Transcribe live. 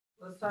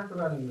let's talk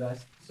about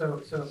invest.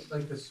 So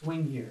like the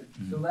swing here.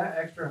 So that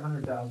extra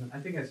 100,000, I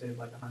think I saved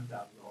like $100,000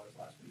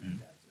 last week in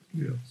taxes.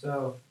 Yeah.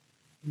 So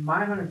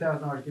my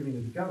 $100,000 giving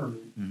to the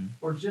government,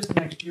 or just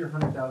next year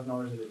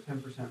 $100,000 at a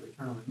 10%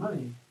 return on my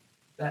money,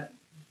 that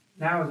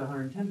now is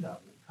 110,000.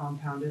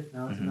 Compound it,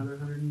 now it's another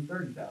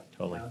 130,000.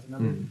 Totally. Now it's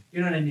another, you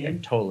know what I mean? Yeah,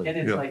 totally. And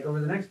it's like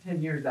over the next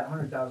 10 years, that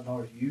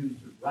 $100,000 used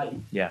right.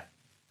 Yeah.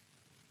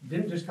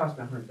 Didn't just cost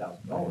me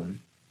 $100,000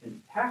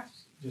 in tax.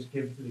 Just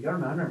give it to the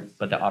government. I never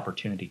But the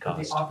opportunity cost.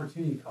 But the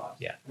opportunity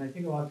cost. Yeah. And I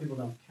think a lot of people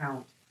don't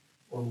count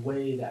or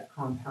weigh that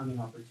compounding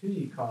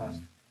opportunity cost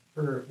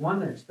for one,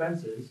 their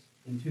expenses,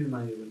 and two, the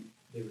money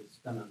they would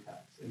spend on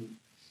tax. And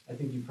I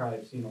think you probably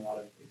have seen a lot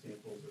of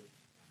examples of,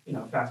 you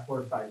know, fast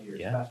forward 5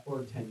 years, fast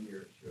forward 10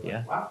 years. You're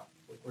like, wow,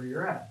 look where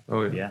you're at.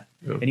 Oh yeah. Yeah.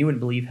 Yeah. And you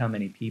wouldn't believe how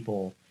many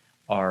people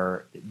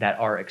are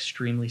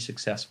extremely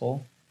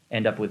successful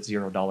end up with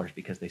 $0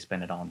 because they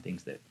spend it on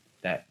things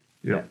that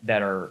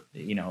are,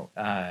 you know,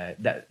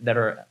 that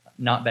are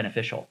not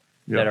beneficial,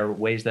 that are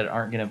ways that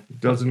aren't going to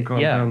doesn't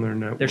compound their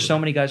net worth. There's so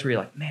many guys where you're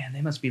like, man,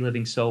 they must be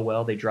living so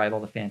well. They drive all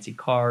the fancy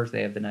cars,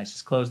 they have the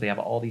nicest clothes, they have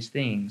all these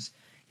things,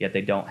 yet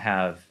they don't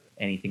have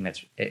anything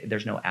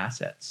there's no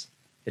assets.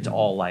 It's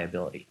all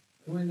liability.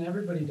 When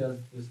everybody does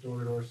this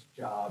door-to-door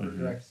job or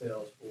direct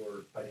sales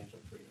for financial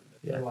freedom,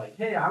 they're like,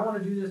 hey, I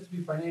want to do this to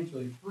be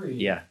financially free.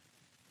 Yeah.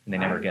 And they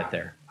never get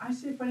there. I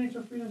say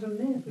financial freedom is a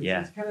myth.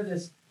 It's kind of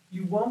this,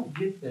 you won't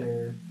get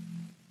there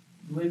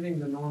living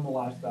the normal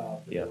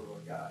lifestyle of the door-to-door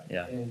guy.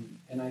 Yeah.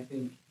 And I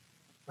think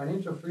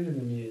financial freedom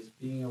to me is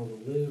being able to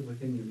live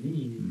within your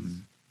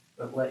means,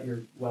 but let your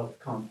wealth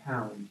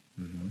compound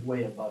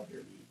way above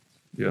your means.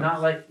 Yeah.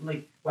 Not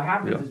like what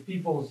happens is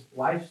people's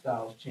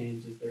lifestyles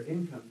change as their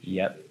income changes.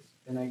 Yep.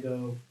 And I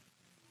go,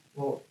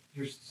 well,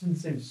 you're in the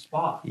same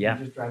spot. Yeah.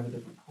 You just drive a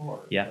different car.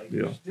 Yeah. Like,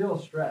 you're still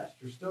stressed.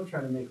 You're still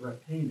trying to make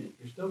rent payment.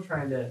 You're still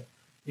trying to,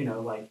 you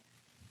know, like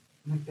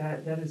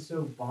that is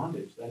so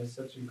bondage. That is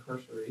such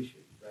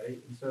incarceration,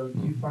 right? And so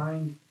have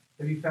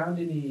you found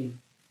any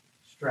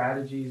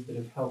strategies that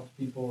have helped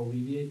people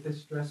alleviate this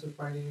stress of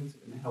finance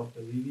and helped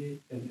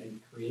alleviate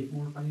and create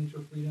more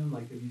financial freedom?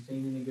 Like, have you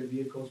seen any good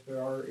vehicles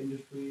for our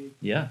industry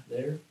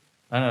there?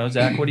 I don't know.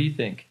 Zach, what do you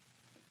think?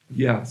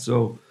 Yeah.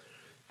 So,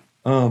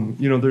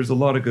 you know, there's a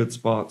lot of good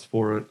spots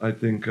for it. I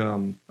think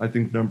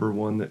number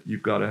one, that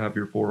you've got to have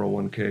your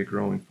 401k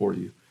growing for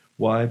you.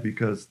 Why?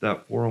 Because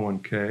that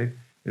 401k,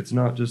 it's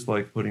not just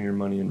like putting your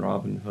money in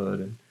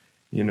Robinhood and,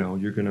 you know,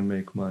 you're going to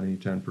make money,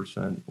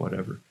 10%,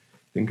 whatever.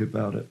 Think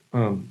about it.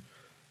 God,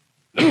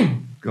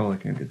 I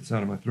can't get this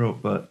out of my throat.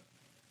 But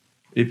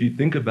if you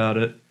think about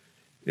it,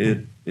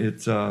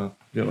 it's let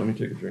me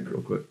take a drink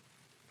real quick.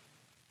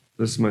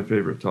 This is my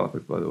favorite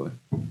topic, by the way.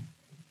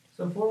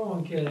 So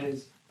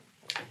 401ks,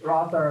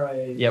 Roth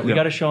IRAs. Yeah, we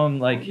got to show them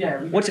like.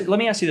 Yeah, Let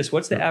me ask you this: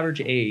 what's the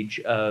average age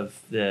of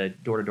the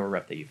door-to-door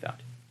rep that you found?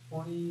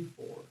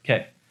 24.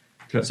 Okay.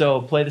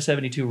 So play the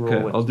 72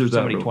 rule with I'll do that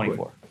somebody real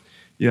 24. Quick.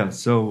 Yeah.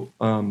 So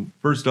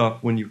first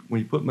off, when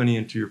you put money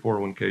into your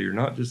 401k, you're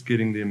not just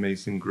getting the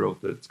amazing growth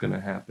that's going to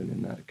happen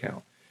in that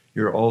account.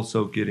 You're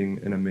also getting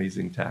an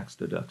amazing tax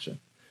deduction.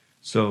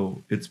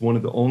 So it's one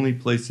of the only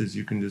places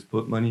you can just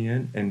put money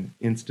in and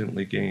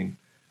instantly gain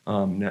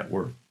net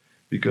worth.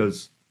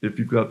 Because if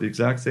you've got the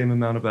exact same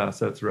amount of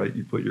assets, right,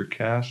 you put your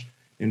cash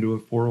into a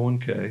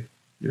 401k,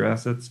 your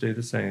assets stay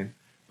the same,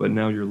 but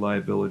now your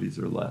liabilities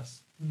are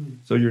less.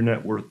 So your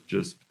net worth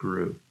just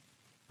grew.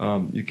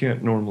 You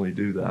can't normally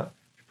do that.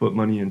 If you put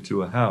money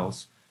into a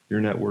house,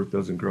 your net worth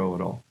doesn't grow at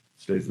all.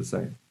 It stays the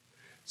same.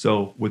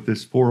 So with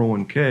this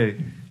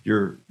 401k,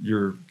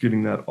 you're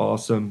getting that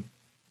awesome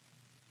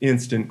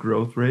instant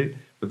growth rate,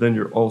 but then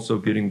you're also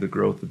getting the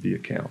growth of the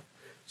account.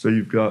 So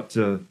you've got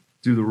to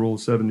do the rule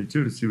of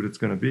 72 to see what it's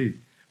going to be.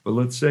 But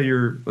let's say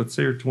you're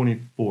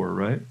 24,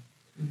 right?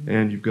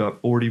 And you've got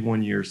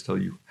 41 years till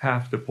you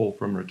have to pull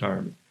from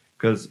retirement.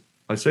 Because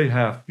I say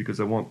half because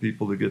I want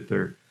people to get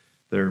their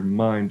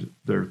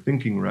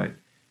thinking right.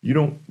 You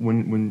don't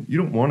when you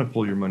don't want to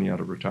pull your money out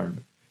of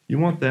retirement. You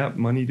want that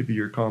money to be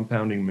your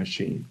compounding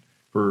machine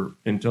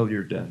until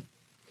you're dead.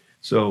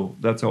 So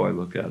that's how I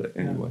look at it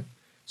anyway.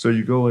 So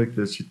you go like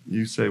this.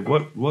 You say,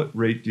 what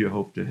rate do you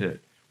hope to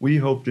hit? We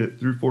hoped it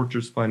through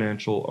Fortress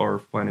Financial, our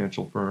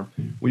financial firm.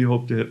 We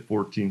hope to hit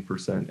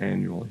 14%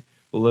 annually.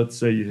 Well, let's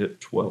say you hit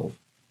 12.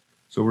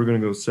 So we're going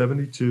to go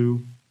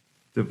 72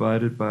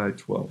 divided by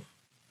 12.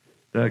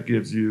 That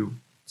gives you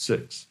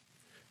 6.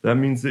 That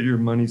means that your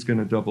money's going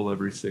to double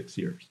every 6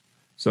 years.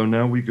 So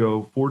now we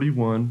go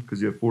 41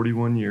 because you have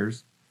 41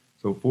 years.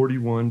 So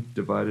 41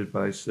 divided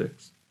by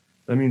 6.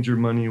 That means your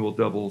money will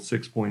double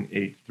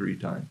 6.83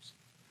 times.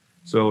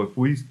 So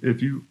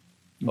if you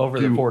over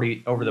the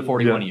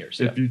 41 years.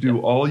 If you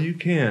do all you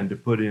can to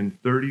put in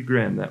 30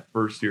 grand that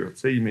first year, let's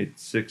say you made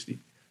 60,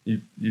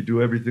 you do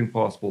everything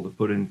possible to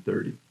put in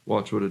 30.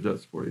 Watch what it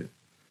does for you.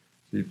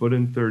 So you put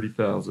in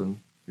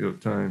 30,000, you go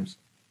times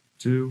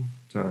 2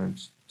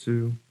 times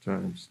 2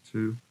 times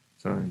 2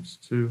 times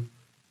 2.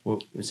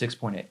 Well,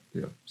 6.8.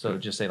 Yeah. So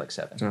just say like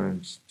 7.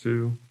 Times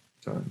 2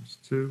 times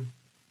 2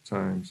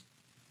 times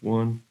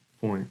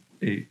 1.83.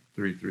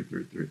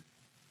 333.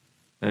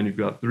 And you've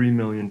got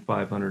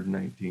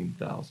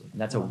 3,519,000.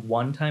 And that's a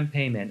one-time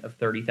payment of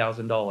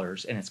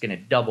 $30,000, and it's going to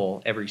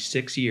double every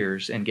 6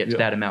 years and get to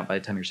that amount by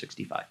the time you're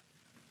 65.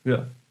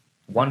 Yeah.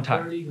 One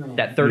time. 30 grand.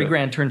 That 30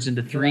 grand turns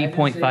into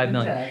 3.5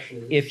 million.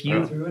 Taxes, If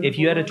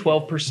you had a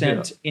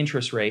 12% Yeah.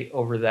 interest rate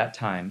over that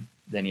time,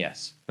 then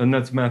yes. And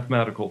that's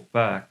mathematical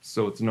fact.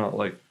 So it's not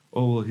like,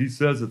 oh, well, he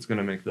says it's going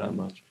to make that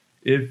much.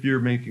 If you're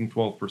making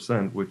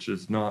 12%, which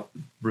is not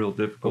real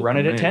difficult, Run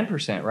it to at make,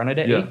 10%, run it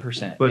at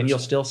 8%, but and you'll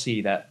still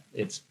see that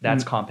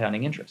that's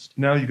compounding interest.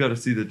 now you got to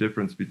see the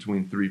difference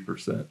between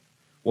 3%.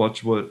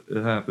 Watch what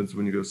happens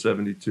when you go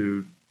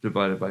 72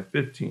 divided by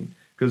 15.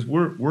 Because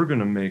we're going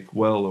to make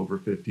well over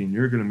 15.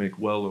 You're going to make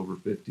well over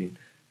 15.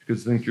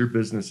 Because I think your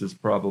business is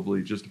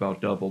probably just about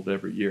doubled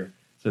every year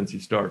since you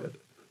started.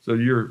 So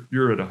you're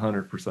at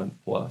 100%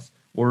 plus.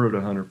 We're at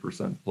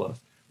 100%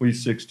 plus. We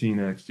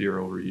 16x year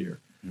over year.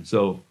 Mm-hmm.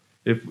 So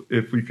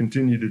if we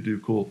continue to do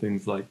cool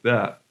things like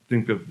that,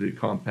 think of the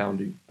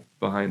compounding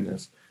behind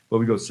this. But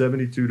we go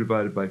 72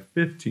 divided by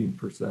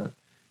 15%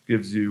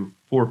 gives you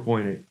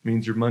 4.8.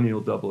 Means your money will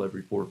double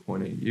every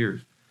 4.8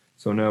 years.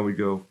 So now we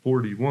go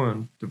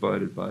 41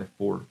 divided by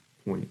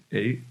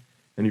 4.8,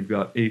 and you've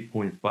got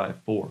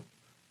 8.54.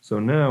 So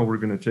now we're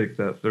going to take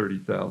that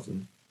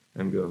 30,000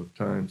 and go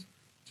times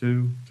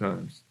 2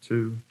 times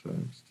 2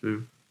 times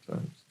 2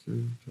 times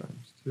 2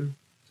 times 2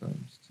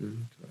 times 2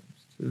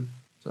 times 2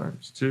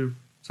 times 2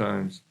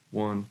 times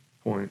 1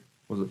 point,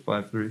 was it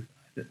 5.3?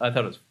 I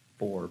thought it was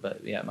 4,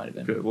 but yeah, it might have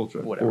been. Okay, we'll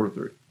try whatever.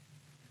 4.3.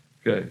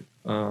 Okay,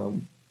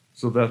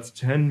 so that's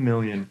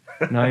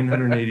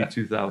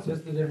 10,982,000.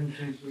 Just the difference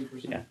between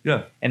 3%. Yeah.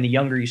 Yeah, And the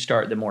younger you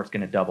start, the more it's going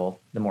to double,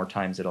 the more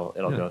times it'll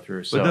go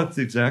through. So but that's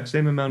the exact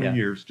same amount of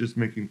Yeah. years, just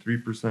making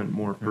 3%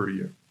 more per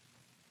year.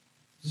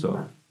 So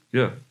Wow.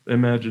 yeah,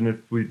 imagine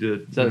if we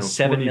did So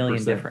 7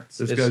 million 20%. difference.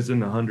 This guy's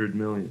in the $100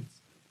 millions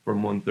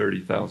from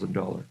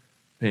 $130,000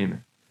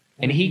 payment.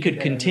 And he could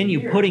Yeah, continue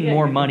every year. putting Yeah,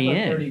 more you can money put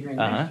in. 30 grand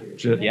next year.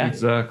 Ju- Yeah.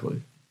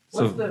 Exactly.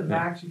 What's So the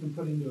max you can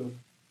put into a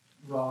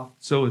Roth?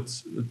 So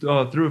it's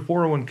through a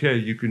 401k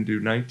you can do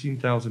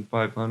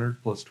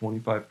 19,500 plus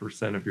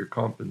 25% of your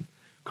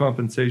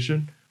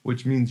compensation,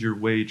 which means your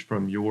wage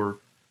from your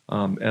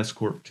S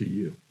corp to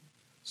you.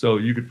 So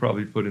you could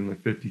probably put in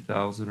like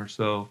 50,000 or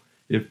so.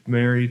 If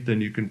married,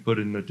 then you can put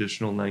an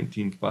additional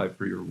 19,500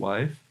 for your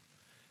wife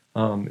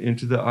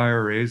into the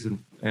IRAs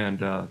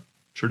and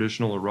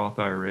traditional or Roth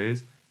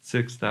IRAs,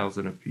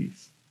 6,000 a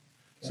piece.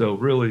 Okay. So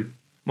really,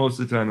 most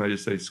of the time I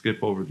just say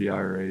skip over the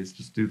IRAs,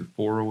 just do the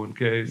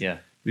 401ks. Yeah.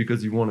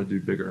 Because you want to do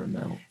bigger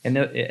amounts. And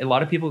a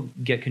lot of people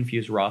get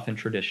confused Roth and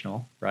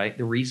traditional, right?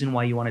 The reason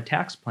why you want a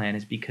tax plan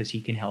is because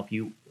he can help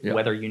you,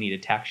 whether you need a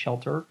tax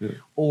shelter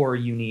or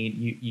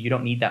you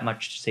don't need that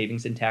much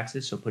savings in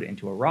taxes, so put it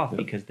into a Roth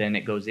because then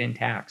it goes in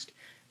taxed.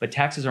 But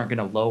taxes aren't going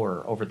to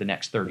lower over the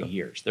next 30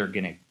 years. They're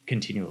going to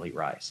continually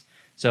rise.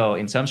 So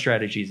in some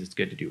strategies, it's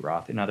good to do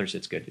Roth. In others,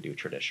 it's good to do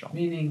traditional.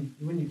 Meaning,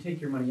 when you take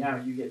your money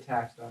out, you get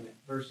taxed on it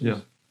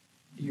versus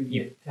you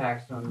get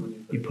taxed on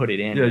when You put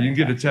it in. Yeah, you can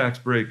get a tax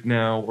break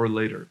now or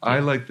later. I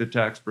like the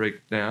tax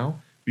break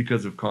now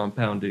because of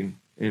compounding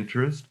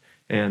interest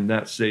and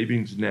that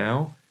savings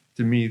now.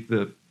 To me,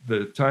 the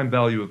time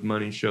value of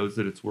money shows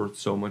that it's worth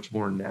so much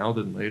more now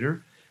than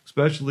later,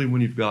 especially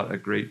when you've got a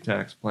great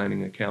tax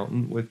planning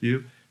accountant with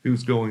you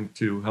who's going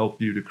to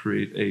help you to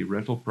create a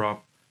rental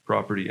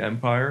property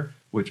empire,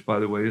 which, by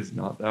the way, is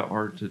not that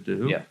hard to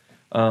do. Yeah.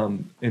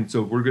 And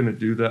so we're going to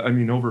do that. I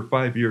mean, over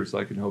 5 years,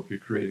 I can help you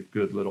create a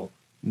good little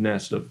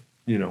nest of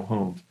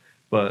homes,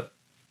 but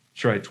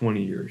try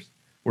 20 years.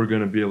 We're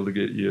going to be able to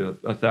get you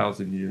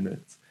 1,000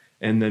 units,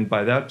 and then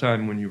by that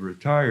time, when you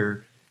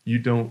retire,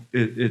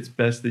 it's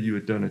best that you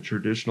had done a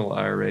traditional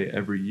IRA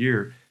every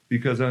year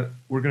because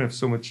we're going to have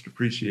so much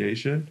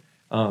depreciation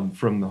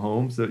from the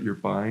homes that you're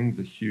buying,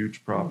 the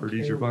huge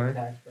properties you're buying,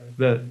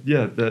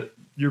 that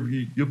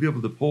you'll be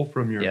able to pull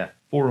from your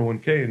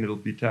 401k and it'll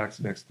be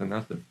taxed next to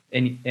nothing.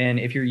 And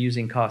if you're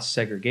using cost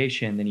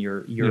segregation, then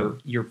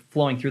you're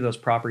flowing through those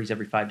properties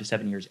every 5 to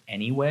 7 years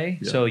anyway.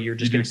 Yeah. So you're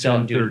just going to sell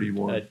and do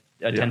a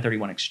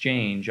 1031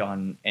 exchange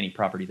on any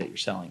property that you're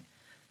selling.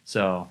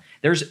 So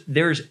there's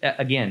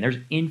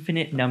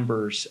infinite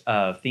numbers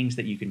of things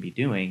that you can be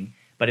doing,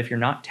 but if you're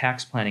not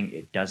tax planning,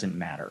 it doesn't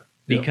matter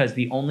because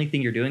the only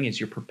thing you're doing is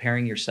you're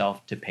preparing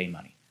yourself to pay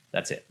money.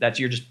 That's it.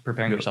 You're just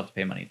preparing yourself to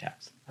pay money in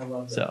tax. I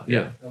love that. So,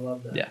 I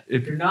love that. Yeah.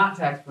 If you're not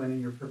tax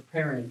planning, you're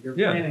preparing. You're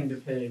planning to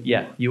pay more.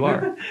 Yeah, you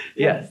are.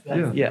 Yes,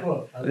 that's the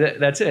quote.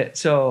 That's it.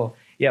 So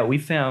we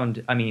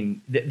found. I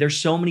mean, there's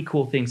so many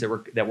cool things that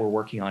we're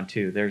working on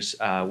too.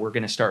 We're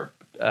going to start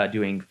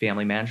doing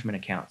family management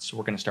accounts. So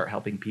we're going to start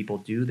helping people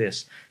do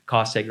this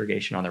cost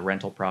segregation on their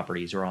rental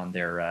properties or on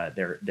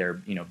their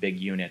big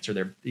units or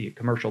their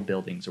commercial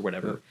buildings or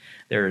whatever.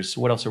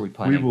 What else are we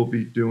planning? We will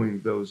be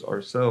doing those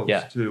ourselves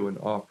too and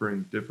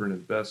offering different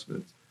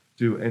investments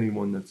to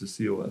anyone that's a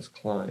COS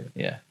client.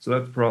 Yeah. So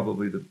that's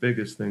probably the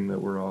biggest thing that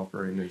we're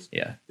offering is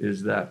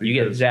that. You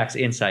get Zach's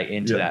insight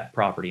into that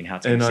property and how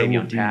it's going to save you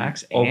on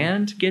tax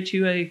and get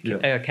you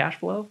a cash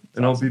flow.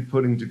 And I'll be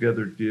putting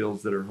together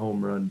deals that are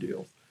home run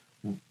deals,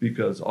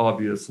 because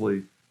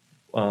obviously,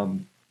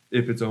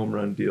 if it's a home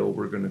run deal,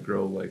 we're going to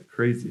grow like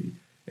crazy.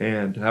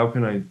 And how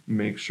can I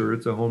make sure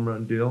it's a home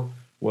run deal?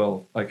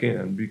 Well, I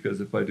can, because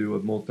if I do a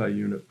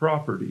multi-unit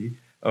property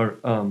or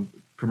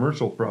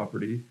commercial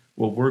property,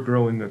 well, we're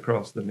growing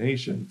across the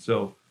nation.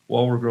 So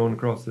while we're growing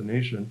across the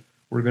nation,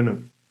 we're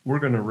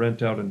gonna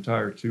rent out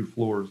entire 2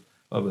 floors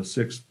of a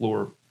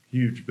 6-floor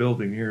huge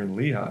building here in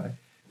Lehigh,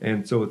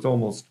 and so it's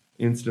almost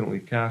instantly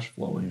cash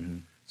flowing. Mm-hmm.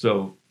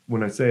 So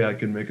when I say I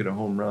can make it a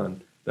home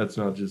run, that's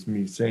not just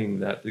me saying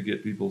that to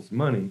get people's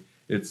money.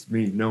 It's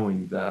me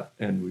knowing that,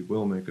 and we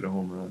will make it a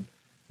home run,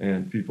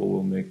 and people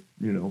will make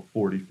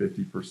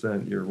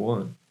 40-50% year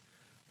one.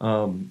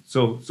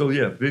 So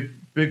yeah,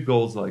 big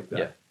goals like that.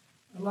 Yeah.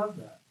 I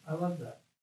love that.